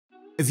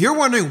If you're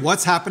wondering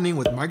what's happening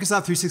with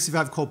Microsoft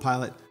 365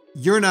 Copilot,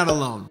 you're not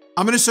alone.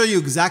 I'm going to show you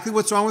exactly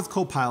what's wrong with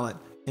Copilot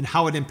and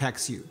how it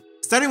impacts you.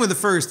 Starting with the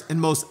first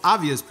and most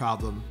obvious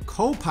problem,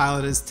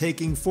 Copilot is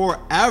taking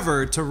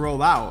forever to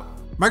roll out.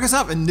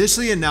 Microsoft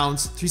initially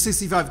announced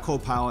 365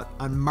 Copilot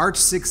on March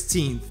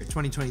 16th,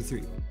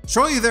 2023.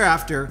 Shortly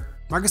thereafter,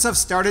 Microsoft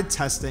started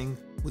testing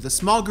with a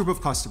small group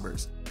of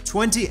customers,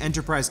 20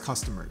 enterprise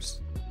customers.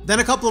 Then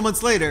a couple of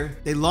months later,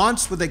 they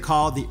launched what they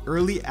call the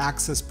Early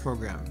Access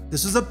Program.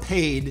 This was a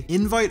paid,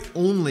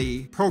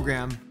 invite-only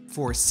program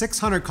for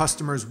 600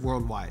 customers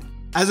worldwide.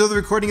 As of the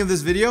recording of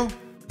this video,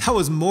 that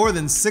was more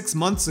than 6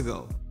 months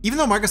ago. Even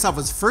though Microsoft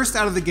was first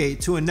out of the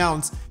gate to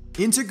announce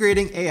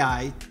integrating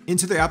AI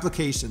into their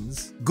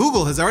applications,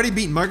 Google has already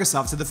beaten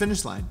Microsoft to the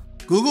finish line.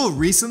 Google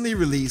recently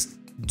released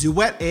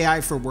Duet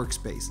AI for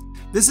Workspace.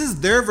 This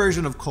is their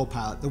version of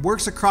Copilot that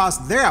works across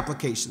their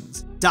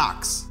applications,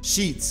 Docs,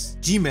 Sheets,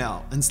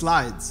 Gmail, and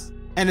Slides,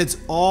 and it's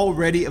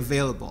already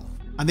available.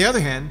 On the other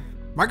hand,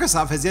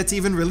 Microsoft has yet to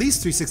even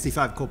release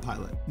 365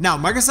 Copilot. Now,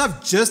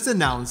 Microsoft just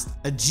announced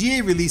a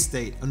GA release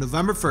date on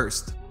November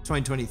 1st,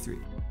 2023.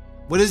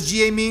 What does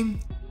GA mean?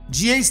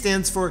 GA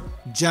stands for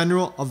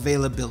General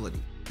Availability.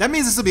 That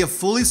means this will be a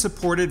fully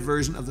supported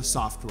version of the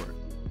software.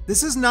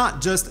 This is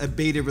not just a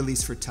beta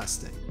release for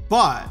testing,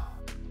 but,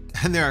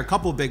 and there are a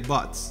couple big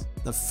buts,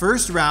 the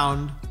first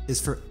round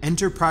is for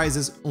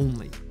enterprises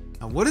only.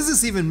 Now, what does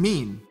this even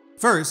mean?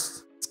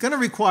 First, it's going to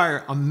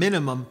require a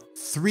minimum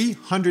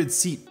 300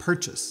 seat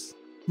purchase.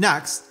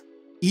 Next,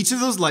 each of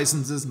those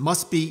licenses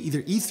must be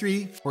either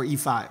E3 or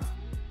E5.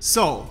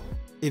 So,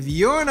 if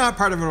you're not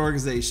part of an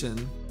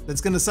organization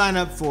that's going to sign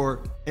up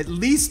for at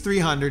least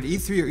 300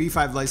 E3 or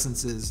E5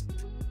 licenses,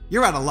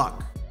 you're out of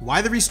luck.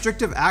 Why the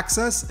restrictive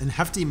access and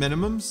hefty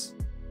minimums?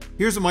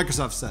 Here's what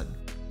Microsoft said.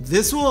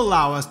 This will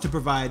allow us to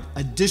provide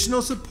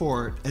additional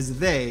support as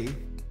they,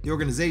 the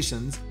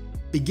organizations,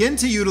 begin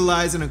to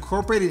utilize and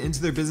incorporate it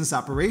into their business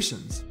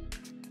operations.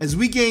 As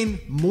we gain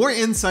more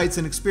insights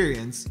and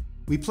experience,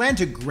 we plan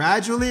to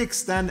gradually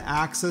extend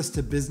access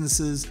to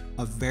businesses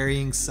of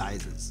varying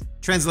sizes.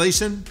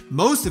 Translation,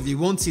 most of you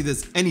won't see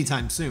this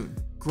anytime soon.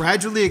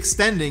 Gradually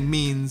extending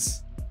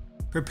means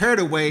prepare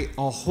to wait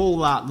a whole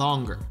lot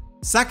longer.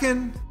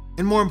 Second,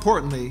 and more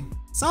importantly,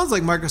 it sounds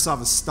like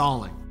Microsoft is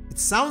stalling. It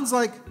sounds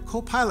like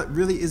Copilot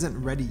really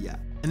isn't ready yet.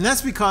 And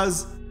that's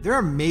because there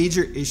are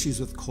major issues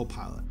with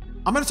Copilot.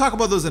 I'm going to talk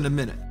about those in a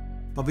minute.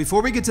 But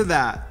before we get to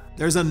that,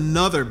 there's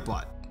another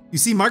but. You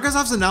see,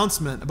 Microsoft's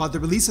announcement about the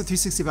release of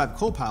 365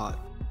 Copilot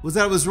was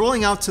that it was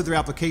rolling out to their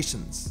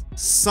applications.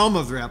 Some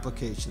of their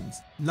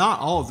applications, not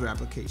all of their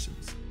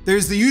applications.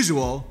 There's the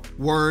usual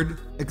Word,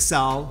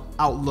 Excel,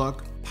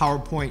 Outlook,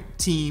 PowerPoint,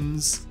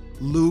 Teams,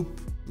 Loop.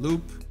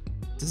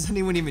 Does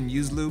anyone even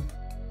use Loop?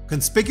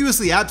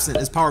 Conspicuously absent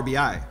is Power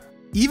BI.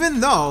 Even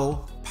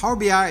though Power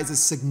BI is a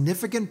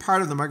significant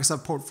part of the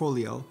Microsoft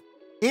portfolio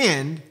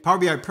and Power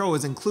BI Pro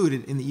is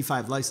included in the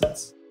E5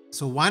 license.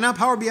 So why not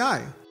Power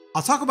BI?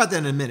 I'll talk about that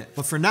in a minute,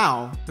 but for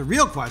now, the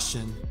real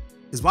question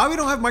is why we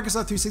don't have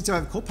Microsoft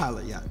 365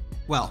 Copilot yet.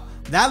 Well,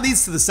 that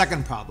leads to the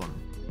second problem,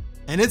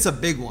 and it's a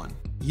big one.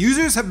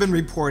 Users have been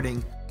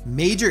reporting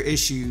major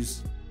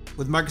issues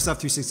with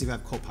Microsoft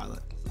 365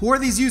 Copilot. Who are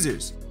these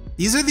users?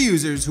 These are the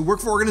users who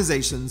work for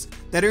organizations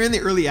that are in the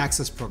Early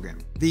Access Program.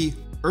 The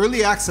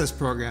Early Access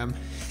Program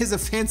is a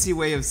fancy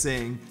way of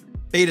saying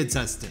beta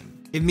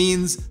testing. It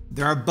means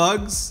there are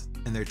bugs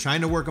and they're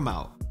trying to work them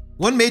out.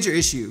 One major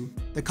issue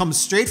that comes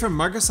straight from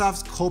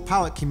Microsoft's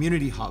Copilot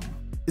Community Hub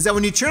is that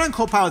when you turn on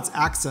Copilot's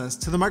access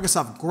to the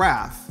Microsoft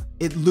Graph,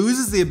 it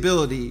loses the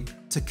ability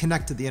to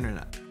connect to the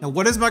internet. Now,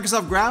 what is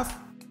Microsoft Graph?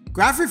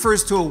 Graph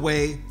refers to a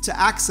way to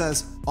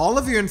access all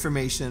of your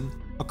information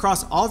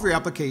across all of your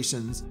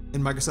applications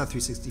in Microsoft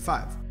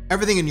 365.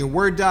 Everything in your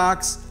Word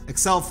docs,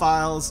 Excel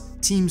files,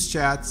 Teams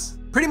chats,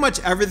 pretty much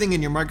everything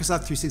in your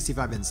Microsoft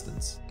 365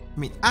 instance. I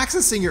mean,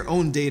 accessing your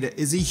own data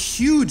is a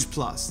huge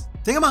plus.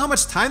 Think about how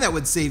much time that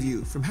would save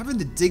you from having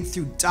to dig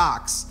through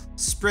docs,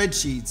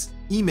 spreadsheets,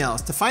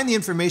 emails to find the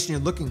information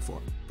you're looking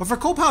for. But for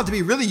Copilot to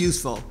be really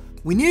useful,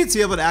 we needed to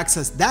be able to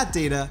access that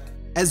data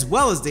as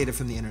well as data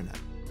from the internet.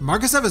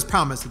 Microsoft has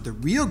promised that the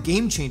real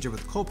game changer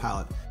with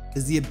Copilot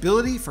is the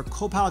ability for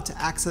Copilot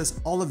to access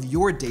all of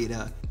your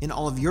data in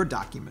all of your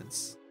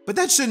documents. But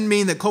that shouldn't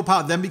mean that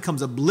Copilot then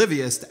becomes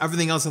oblivious to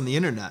everything else on the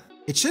internet.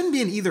 It shouldn't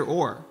be an either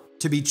or.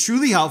 To be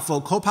truly helpful,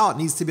 Copilot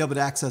needs to be able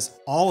to access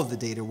all of the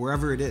data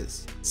wherever it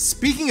is.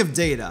 Speaking of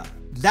data,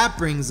 that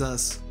brings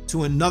us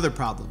to another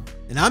problem,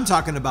 and I'm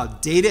talking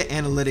about data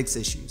analytics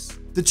issues.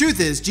 The truth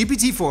is,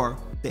 GPT-4,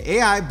 the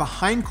AI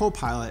behind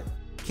Copilot,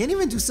 can't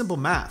even do simple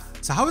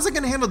math. So how is it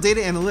going to handle data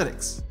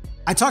analytics?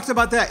 I talked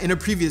about that in a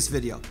previous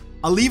video.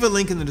 I'll leave a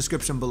link in the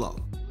description below.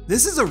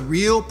 This is a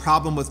real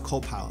problem with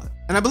Copilot,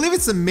 and I believe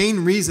it's the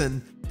main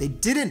reason they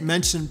didn't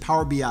mention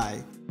Power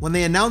BI when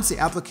they announced the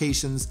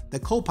applications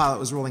that Copilot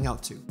was rolling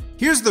out to.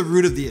 Here's the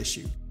root of the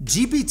issue.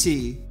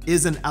 GPT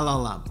is an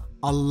LLM,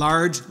 a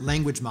large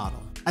language model.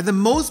 At the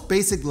most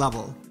basic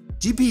level,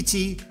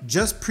 GPT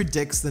just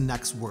predicts the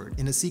next word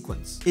in a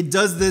sequence. It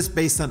does this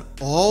based on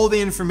all the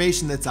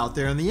information that's out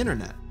there on the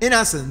internet. In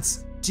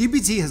essence,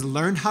 GPT has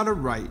learned how to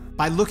write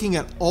by looking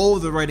at all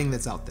the writing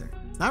that's out there.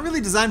 It's not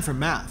really designed for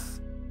math.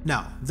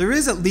 Now, there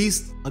is at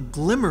least a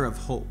glimmer of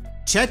hope.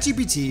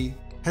 ChatGPT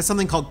has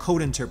something called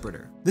Code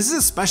Interpreter. This is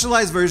a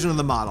specialized version of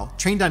the model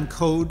trained on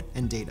code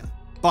and data.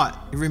 But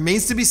it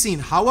remains to be seen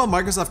how well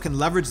Microsoft can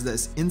leverage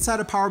this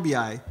inside of Power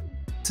BI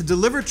to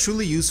deliver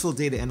truly useful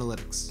data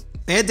analytics.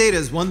 Bad data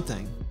is one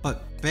thing,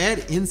 but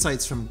bad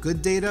insights from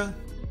good data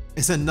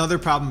is another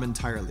problem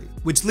entirely.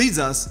 Which leads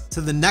us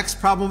to the next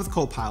problem with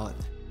Copilot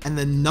and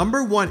the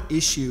 #1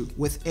 issue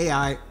with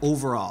AI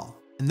overall.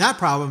 And that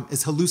problem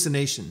is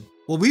hallucination.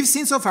 What we've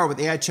seen so far with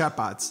AI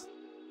chatbots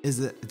is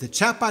that if the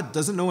chatbot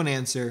doesn't know an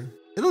answer,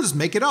 it'll just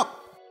make it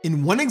up.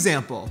 In one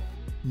example,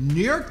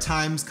 New York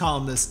Times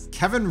columnist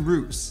Kevin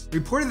Roose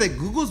reported that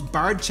Google's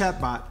Bard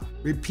chatbot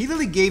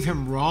repeatedly gave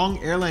him wrong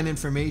airline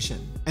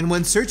information. And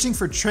when searching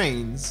for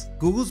trains,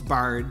 Google's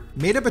Bard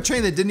made up a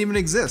train that didn't even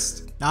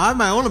exist. Now, I have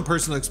my own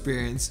personal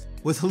experience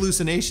with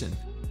hallucination.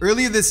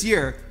 Earlier this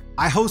year,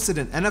 I hosted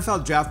an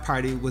NFL draft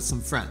party with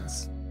some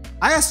friends.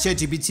 I asked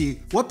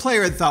ChatGPT what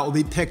player I thought would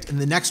be picked in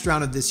the next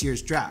round of this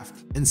year's draft.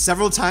 And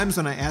several times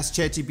when I asked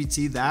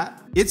ChatGPT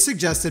that, it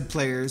suggested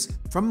players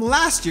from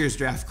last year's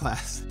draft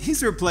class.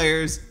 These were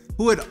players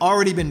who had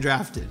already been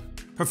drafted.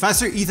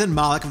 Professor Ethan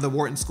Malik of the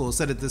Wharton School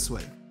said it this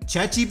way: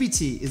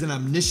 ChatGPT is an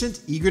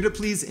omniscient,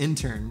 eager-to-please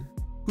intern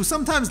who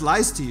sometimes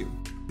lies to you.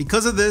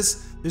 Because of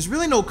this, there's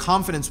really no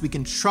confidence we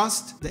can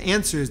trust the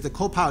answers that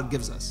Copilot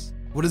gives us.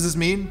 What does this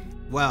mean?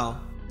 Well,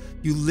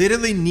 you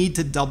literally need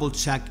to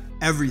double-check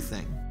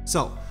everything.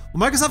 So,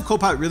 will Microsoft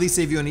Copilot really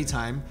save you any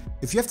time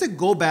if you have to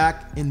go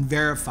back and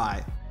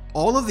verify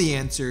all of the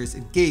answers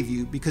it gave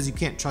you because you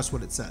can't trust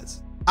what it says?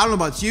 I don't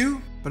know about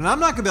you, but I'm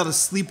not gonna be able to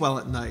sleep well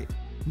at night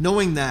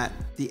knowing that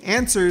the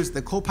answers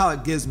that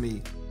Copilot gives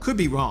me could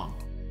be wrong.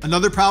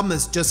 Another problem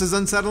that's just as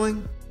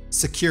unsettling: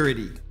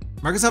 security.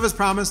 Microsoft has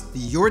promised that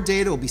your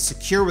data will be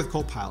secure with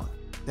Copilot,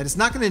 that it's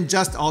not going to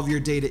ingest all of your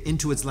data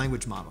into its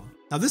language model.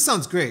 Now, this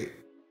sounds great,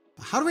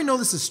 but how do we know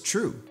this is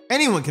true?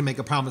 Anyone can make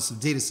a promise of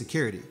data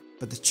security,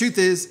 but the truth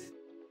is,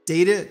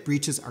 data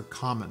breaches are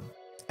common.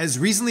 As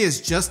recently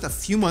as just a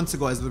few months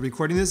ago, as we're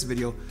recording this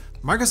video,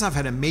 Microsoft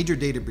had a major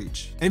data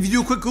breach. And if you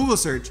do a quick Google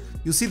search,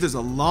 you'll see there's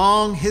a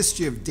long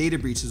history of data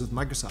breaches with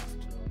Microsoft.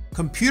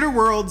 Computer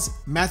World's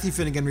Matthew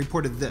Finnegan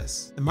reported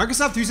this: the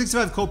Microsoft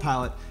 365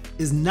 Copilot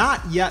is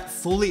not yet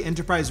fully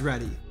enterprise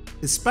ready,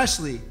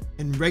 especially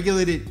in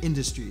regulated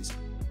industries,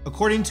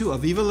 according to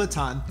Aviva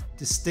Latan,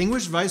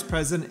 Distinguished Vice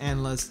President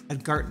Analyst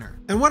at Gartner.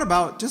 And what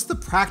about just the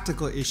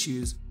practical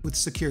issues with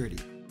security?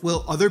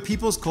 Will other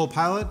people's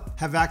Copilot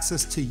have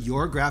access to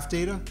your graph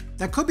data?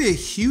 That could be a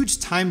huge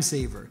time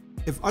saver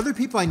if other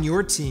people on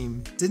your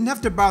team didn't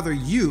have to bother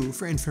you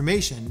for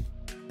information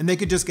and they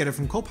could just get it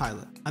from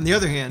Copilot. On the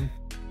other hand,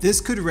 this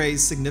could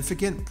raise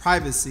significant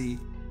privacy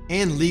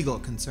and legal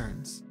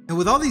concerns. And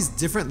with all these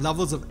different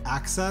levels of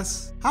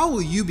access, how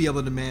will you be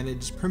able to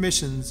manage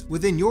permissions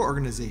within your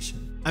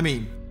organization? I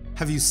mean,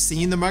 have you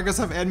seen the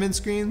Microsoft admin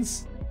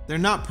screens? They're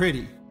not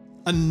pretty.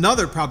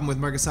 Another problem with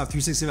Microsoft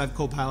 365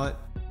 Copilot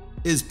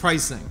is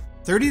pricing.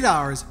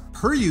 $30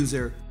 per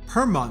user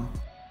per month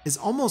is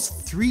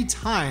almost 3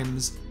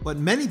 times what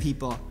many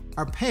people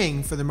are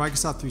paying for their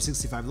Microsoft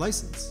 365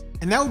 license.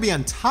 And that will be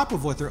on top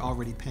of what they're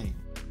already paying.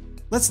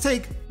 Let's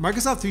take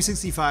Microsoft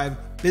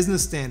 365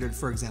 Business Standard,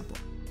 for example.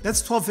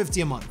 That's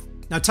 $12.50 a month.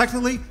 Now,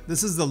 technically,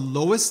 this is the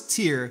lowest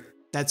tier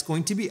that's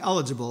going to be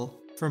eligible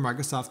for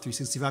Microsoft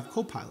 365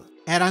 Copilot.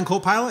 Add on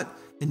Copilot,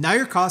 and now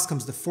your cost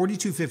comes to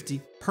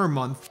 $42.50 per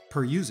month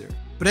per user.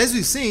 But as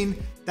we've seen,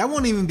 that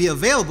won't even be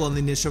available in the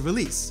initial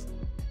release.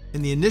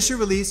 In the initial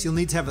release, you'll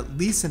need to have at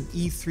least an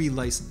E3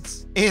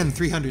 license and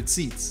 300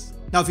 seats.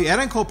 Now, if you add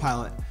on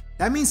Copilot,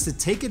 that means to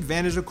take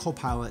advantage of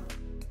Copilot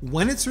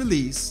when it's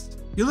released,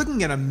 you're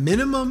looking at a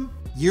minimum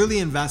yearly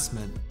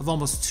investment of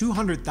almost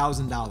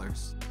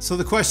 $200,000. So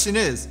the question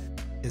is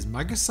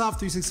Microsoft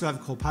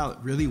 365 Copilot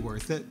really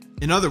worth it?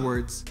 In other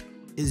words,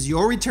 is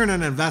your return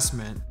on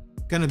investment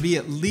gonna be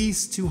at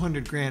least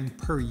 200 grand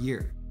per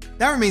year?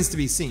 That remains to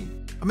be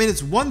seen. I mean,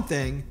 it's one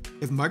thing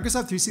if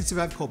Microsoft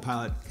 365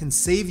 Copilot can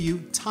save you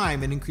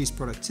time and increase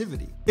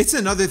productivity. It's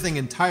another thing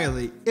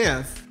entirely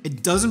if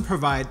it doesn't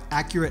provide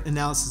accurate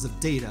analysis of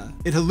data,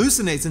 it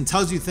hallucinates and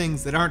tells you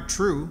things that aren't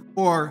true,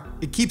 or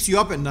it keeps you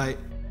up at night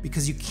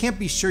because you can't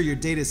be sure your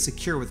data is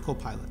secure with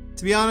Copilot.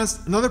 To be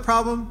honest, another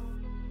problem,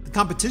 the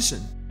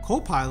competition.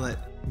 Copilot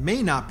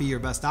may not be your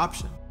best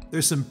option.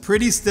 There's some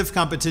pretty stiff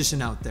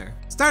competition out there,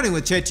 starting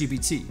with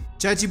ChatGPT.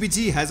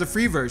 ChatGPT has a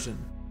free version,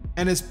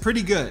 and it's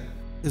pretty good.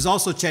 There's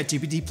also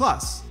ChatGPT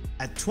Plus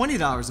at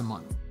 $20 a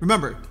month.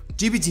 Remember,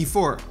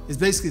 GPT-4 is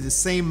basically the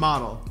same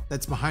model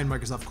that's behind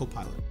Microsoft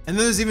Copilot. And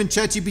then there's even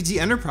ChatGPT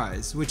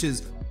Enterprise, which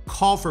is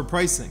call for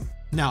pricing.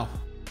 Now,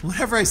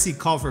 whenever I see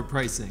call for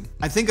pricing,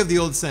 I think of the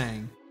old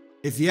saying,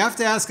 if you have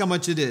to ask how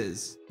much it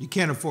is, you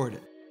can't afford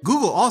it.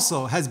 Google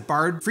also has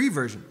Bard free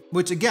version,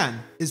 which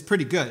again is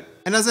pretty good.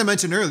 And as I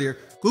mentioned earlier,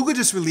 Google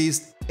just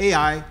released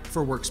AI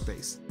for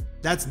Workspace.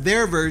 That's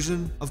their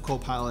version of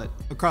Copilot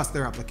across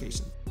their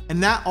application.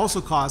 And that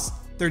also costs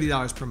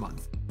 $30 per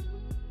month.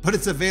 But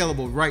it's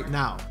available right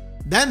now.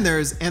 Then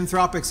there's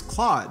Anthropic's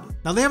Claude.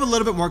 Now they have a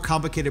little bit more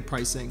complicated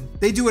pricing.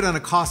 They do it on a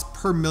cost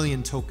per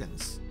million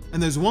tokens.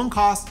 And there's one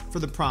cost for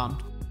the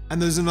prompt,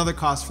 and there's another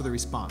cost for the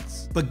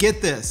response. But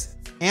get this,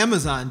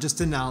 Amazon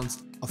just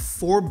announced a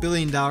 $4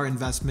 billion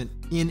investment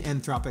in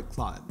Anthropic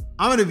Claude.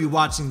 I'm gonna be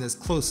watching this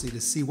closely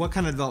to see what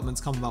kind of developments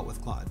come about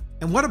with Claude.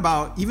 And what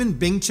about even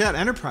Bing Chat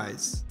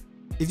Enterprise?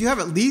 If you have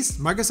at least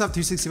Microsoft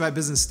 365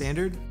 Business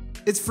Standard,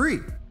 it's free.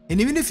 And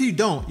even if you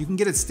don't, you can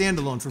get it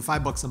standalone for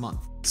 $5 a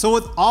month. So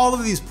with all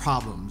of these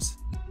problems,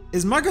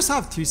 is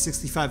Microsoft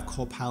 365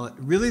 Copilot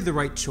really the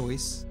right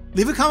choice?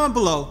 Leave a comment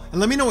below and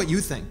let me know what you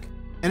think.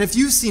 And if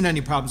you've seen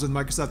any problems with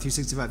Microsoft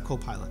 365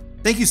 Copilot.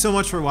 Thank you so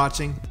much for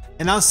watching,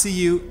 and I'll see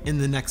you in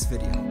the next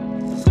video.